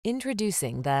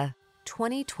Introducing the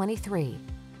 2023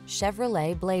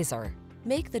 Chevrolet Blazer.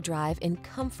 Make the drive in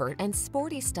comfort and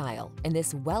sporty style in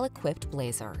this well-equipped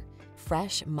Blazer.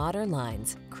 Fresh, modern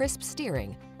lines, crisp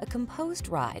steering, a composed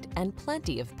ride, and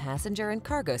plenty of passenger and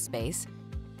cargo space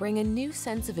bring a new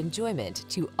sense of enjoyment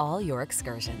to all your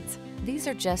excursions. These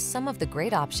are just some of the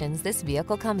great options this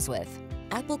vehicle comes with: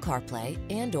 Apple CarPlay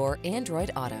and/or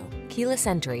Android Auto, keyless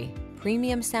entry,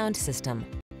 premium sound system,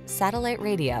 satellite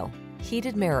radio,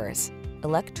 heated mirrors,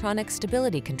 electronic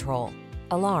stability control,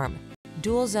 alarm,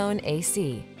 dual zone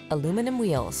AC, aluminum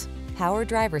wheels, power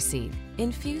driver seat.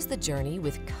 Infuse the journey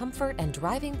with comfort and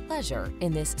driving pleasure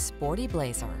in this sporty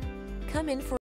Blazer. Come in for